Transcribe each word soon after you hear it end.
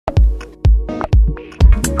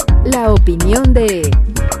La opinión de...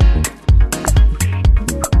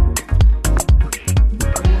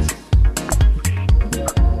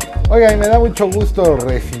 Oiga, y me da mucho gusto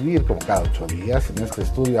recibir, como cada 8 días, en este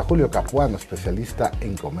estudio a Julio Capuano, especialista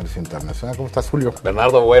en comercio internacional. ¿Cómo estás, Julio?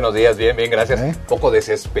 Bernardo, buenos días, bien, gracias. Un poco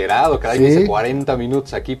desesperado, cada vez ¿Sí? hice 40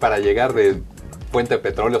 minutos aquí para llegar de Puente de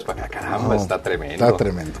Petróleos para acá. Caramba, está tremendo. Está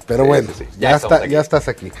tremendo, pero bueno, sí. Ya estás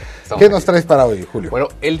aquí. ¿Qué nos traes para hoy, Julio? Bueno,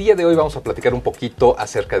 el día de hoy vamos a platicar un poquito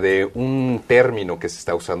acerca de un término que se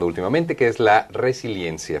está usando últimamente, que es la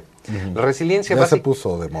resiliencia. La resiliencia ya se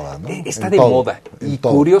puso de moda, ¿no? Está de moda y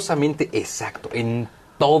curiosamente, exacto, en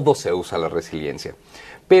todo se usa la resiliencia.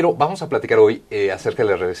 Pero vamos a platicar hoy acerca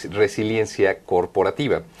de la resiliencia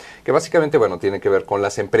corporativa, que básicamente, bueno, tiene que ver con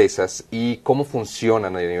las empresas y cómo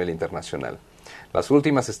funcionan a nivel internacional. Las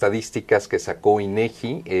últimas estadísticas que sacó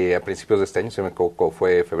INEGI a principios de este año, se me equivoco,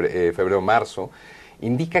 fue febrero-marzo,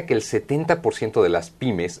 indica que el 70% de las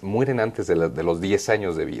pymes mueren antes de los 10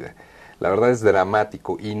 años de vida. La verdad es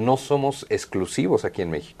dramático y no somos exclusivos aquí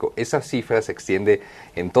en México. Esa cifra se extiende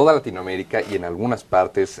en toda Latinoamérica y en algunas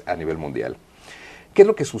partes a nivel mundial. ¿Qué es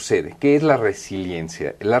lo que sucede? ¿Qué es la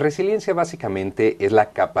resiliencia? La resiliencia básicamente es la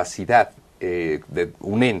capacidad de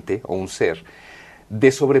un ente o un ser de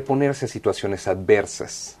sobreponerse a situaciones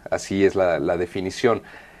adversas. Así es la definición.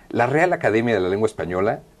 La Real Academia de la Lengua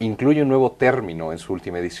Española incluye un nuevo término en su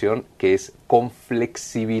última edición que es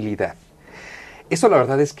conflexibilidad. Eso la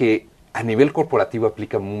verdad es que a nivel corporativo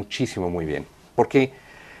aplica muchísimo, muy bien. Porque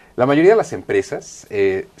la mayoría de las empresas,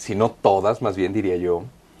 si no todas, más bien diría yo,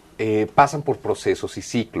 pasan por procesos y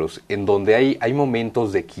ciclos en donde hay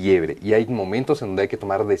momentos de quiebre y hay momentos en donde hay que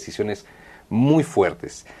tomar decisiones muy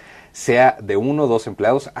fuertes, sea de 1 o 2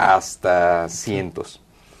 empleados hasta cientos.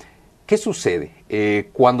 ¿Qué sucede?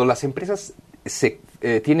 Cuando las empresas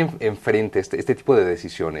tienen enfrente este tipo de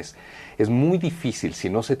decisiones, es muy difícil si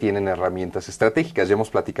no se tienen herramientas estratégicas. Ya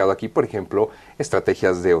hemos platicado aquí, por ejemplo,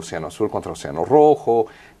 estrategias de Océano Azul contra Océano Rojo.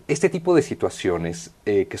 Este tipo de situaciones,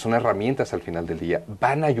 que son herramientas al final del día,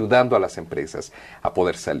 van ayudando a las empresas a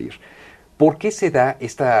poder salir. ¿Por qué se da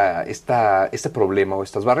este problema o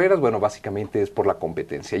estas barreras? Bueno, básicamente es por la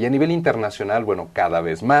competencia. Y a nivel internacional, bueno, cada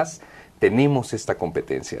vez más tenemos esta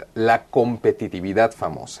competencia, la competitividad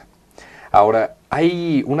famosa. Ahora,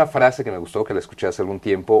 hay una frase que me gustó, que la escuché hace algún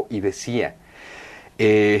tiempo, y decía,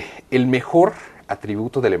 el mejor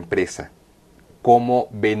atributo de la empresa como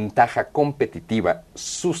ventaja competitiva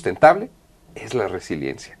sustentable es la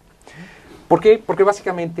resiliencia. ¿Por qué? Porque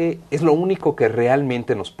básicamente es lo único que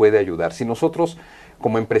realmente nos puede ayudar. Si nosotros,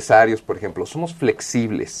 como empresarios, por ejemplo, somos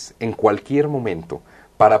flexibles en cualquier momento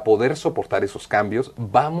para poder soportar esos cambios,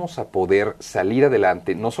 vamos a poder salir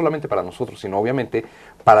adelante, no solamente para nosotros, sino obviamente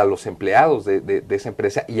para los empleados de esa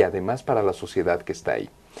empresa y además para la sociedad que está ahí.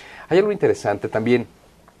 Hay algo interesante también.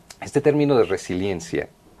 Este término de resiliencia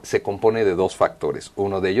se compone de 2 factores.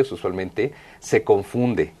 Uno de ellos usualmente se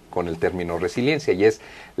confunde con el término resiliencia y es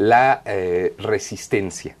la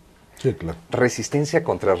resistencia. Sí, claro. Resistencia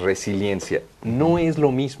contra resiliencia. No es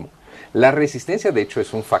lo mismo. La resistencia, de hecho,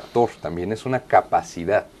 es un factor, también es una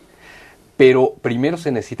capacidad. Pero primero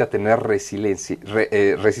se necesita tener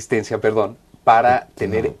resistencia, para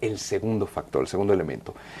tener el segundo factor, el segundo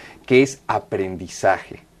elemento, que es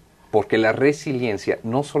aprendizaje. Porque la resiliencia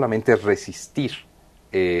no solamente es resistir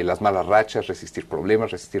las malas rachas, resistir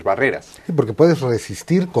problemas, resistir barreras. Sí, porque puedes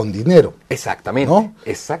resistir con dinero. Exactamente. ¿No?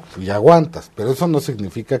 Exacto. Y aguantas, pero eso no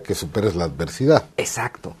significa que superes la adversidad.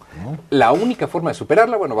 Exacto. ¿No? La única forma de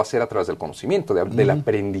superarla, bueno, va a ser a través del conocimiento, del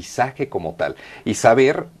aprendizaje como tal. Y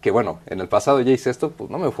saber que, bueno, en el pasado ya hice esto, pues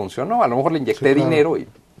no me funcionó. A lo mejor le inyecté dinero y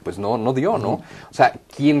pues no dio, ¿no? O sea,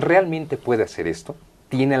 quien realmente puede hacer esto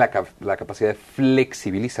tiene la capacidad de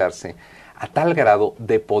flexibilizarse a tal grado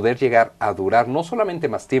de poder llegar a durar no solamente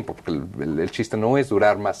más tiempo, porque el chiste no es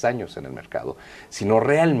durar más años en el mercado, sino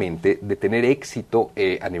realmente de tener éxito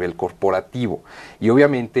a nivel corporativo. Y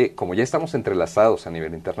obviamente, como ya estamos entrelazados a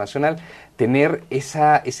nivel internacional, tener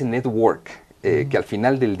ese network que al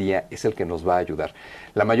final del día es el que nos va a ayudar.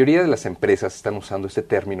 La mayoría de las empresas están usando este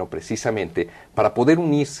término precisamente para poder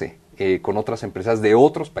unirse con otras empresas de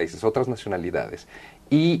otros países, otras nacionalidades,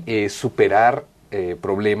 y superar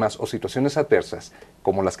problemas o situaciones adversas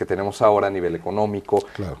como las que tenemos ahora a nivel económico,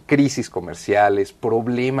 claro, crisis comerciales,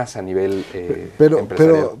 problemas a nivel empresarial.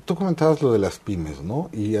 Pero tú comentabas lo de las pymes, ¿no?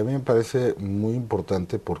 Y a mí me parece muy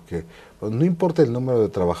importante porque no importa el número de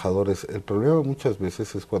trabajadores, el problema muchas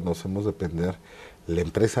veces es cuando hacemos depender la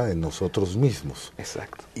empresa de nosotros mismos.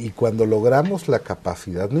 Exacto. Y cuando logramos la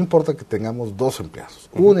capacidad, no importa que tengamos 2 empleados,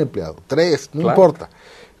 un empleado, 3, no importa.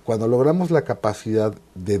 Cuando logramos la capacidad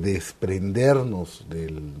de desprendernos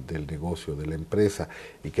del negocio, de la empresa,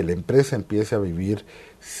 y que la empresa empiece a vivir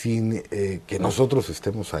sin que nosotros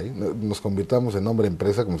estemos ahí, nos convirtamos en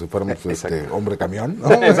hombre-empresa como si fuéramos hombre-camión,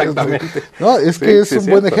 ¿no? Exactamente. No, es que es un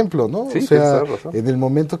buen ejemplo, ¿no? Sí, o sea, en el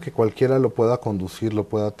momento que cualquiera lo pueda conducir, lo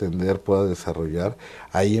pueda atender, pueda desarrollar,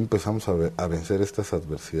 ahí empezamos a vencer estas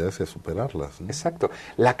adversidades y a superarlas, ¿no? Exacto.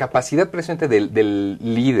 La capacidad presente del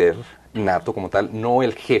líder nato como tal, no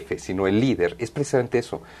el jefe, sino el líder, es precisamente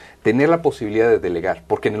eso, tener la posibilidad de delegar,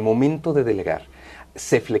 porque en el momento de delegar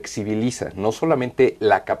se flexibiliza no solamente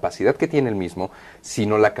la capacidad que tiene el mismo,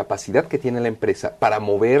 sino la capacidad que tiene la empresa para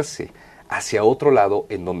moverse hacia otro lado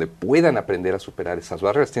en donde puedan aprender a superar esas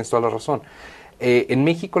barreras. Tienes toda la razón. En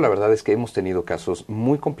México la verdad es que hemos tenido casos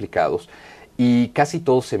muy complicados y casi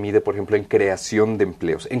todo se mide, por ejemplo, en creación de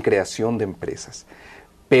empleos, en creación de empresas.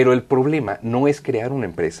 Pero el problema no es crear una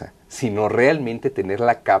empresa, sino realmente tener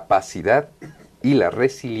la capacidad y la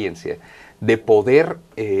resiliencia de poder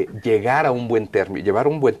llegar a un buen término, llevar a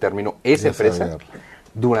un buen término esa empresa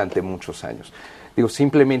durante muchos años. Digo,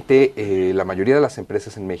 simplemente la mayoría de las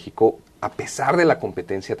empresas en México, a pesar de la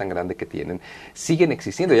competencia tan grande que tienen, siguen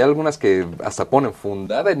existiendo. Hay algunas que hasta ponen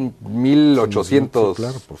fundada en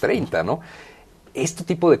 1830, ¿no? Este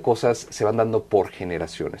tipo de cosas se van dando por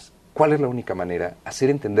generaciones. ¿Cuál es la única manera? Hacer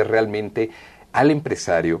entender realmente al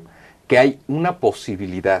empresario que hay una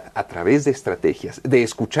posibilidad a través de estrategias, de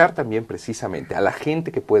escuchar también precisamente a la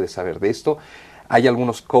gente que puede saber de esto. Hay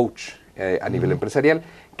algunos coach a nivel empresarial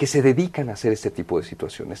que se dedican a hacer este tipo de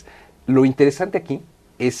situaciones. Lo interesante aquí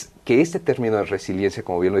es que este término de resiliencia,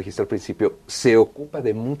 como bien lo dijiste al principio, se ocupa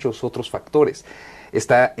de muchos otros factores.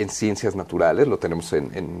 Está en ciencias naturales, lo tenemos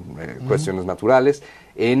en cuestiones naturales,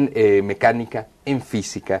 en mecánica, en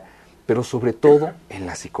física, pero sobre todo en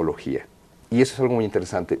la psicología. Y eso es algo muy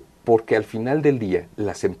interesante, porque al final del día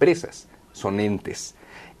las empresas son entes,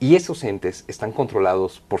 y esos entes están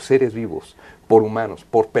controlados por seres vivos, por humanos,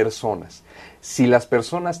 por personas. Si las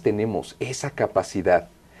personas tenemos esa capacidad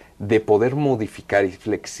de poder modificar y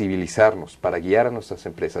flexibilizarnos para guiar a nuestras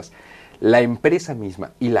empresas, la empresa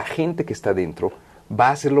misma y la gente que está dentro va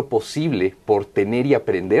a hacer lo posible por tener y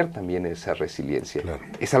aprender también esa resiliencia. Claro.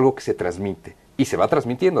 Es algo que se transmite y se va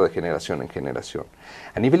transmitiendo de generación en generación.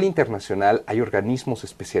 A nivel internacional hay organismos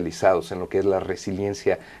especializados en lo que es la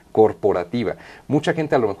resiliencia corporativa. Mucha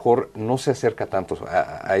gente a lo mejor no se acerca tanto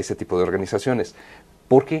a ese tipo de organizaciones.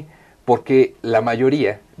 ¿Por qué? Porque la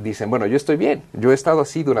mayoría dicen, bueno, yo estoy bien, yo he estado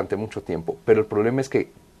así durante mucho tiempo, pero el problema es que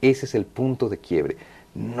ese es el punto de quiebre.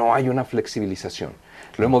 No hay una flexibilización.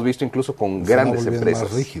 Lo hemos visto incluso con grandes empresas.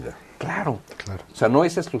 Más rígida. Claro. O sea, no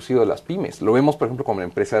es exclusivo de las pymes. Lo vemos, por ejemplo, con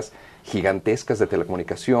empresas gigantescas de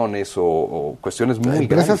telecomunicaciones o cuestiones muy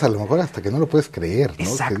grandes. Empresas a lo mejor hasta que no lo puedes creer, ¿no?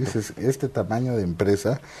 Exacto. Que dices, este tamaño de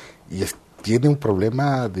empresa y tiene un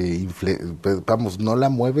problema de vamos, no la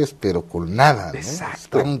mueves, pero con nada, ¿no?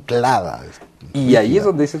 Exacto. Está anclada. Y ahí es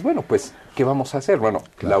donde dices, bueno, pues, ¿qué vamos a hacer? Bueno,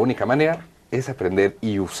 la única manera es aprender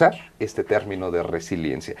y usar este término de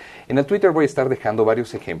resiliencia. En el Twitter voy a estar dejando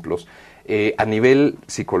varios ejemplos a nivel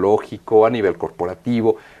psicológico, a nivel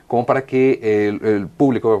corporativo, como para que el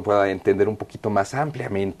público pueda entender un poquito más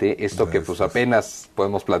ampliamente esto. Gracias. Que pues apenas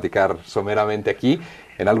podemos platicar someramente aquí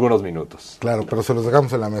en algunos minutos. Claro, pero se los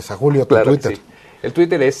dejamos en la mesa. Julio, tu Twitter. Sí. El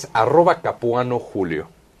Twitter es @capuanojulio.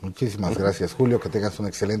 Muchísimas gracias, Julio, que tengas una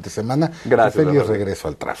excelente semana. Gracias. Feliz regreso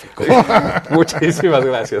al tráfico. Muchísimas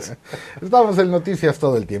gracias. Estamos en Noticias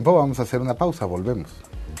todo el tiempo, vamos a hacer una pausa, volvemos.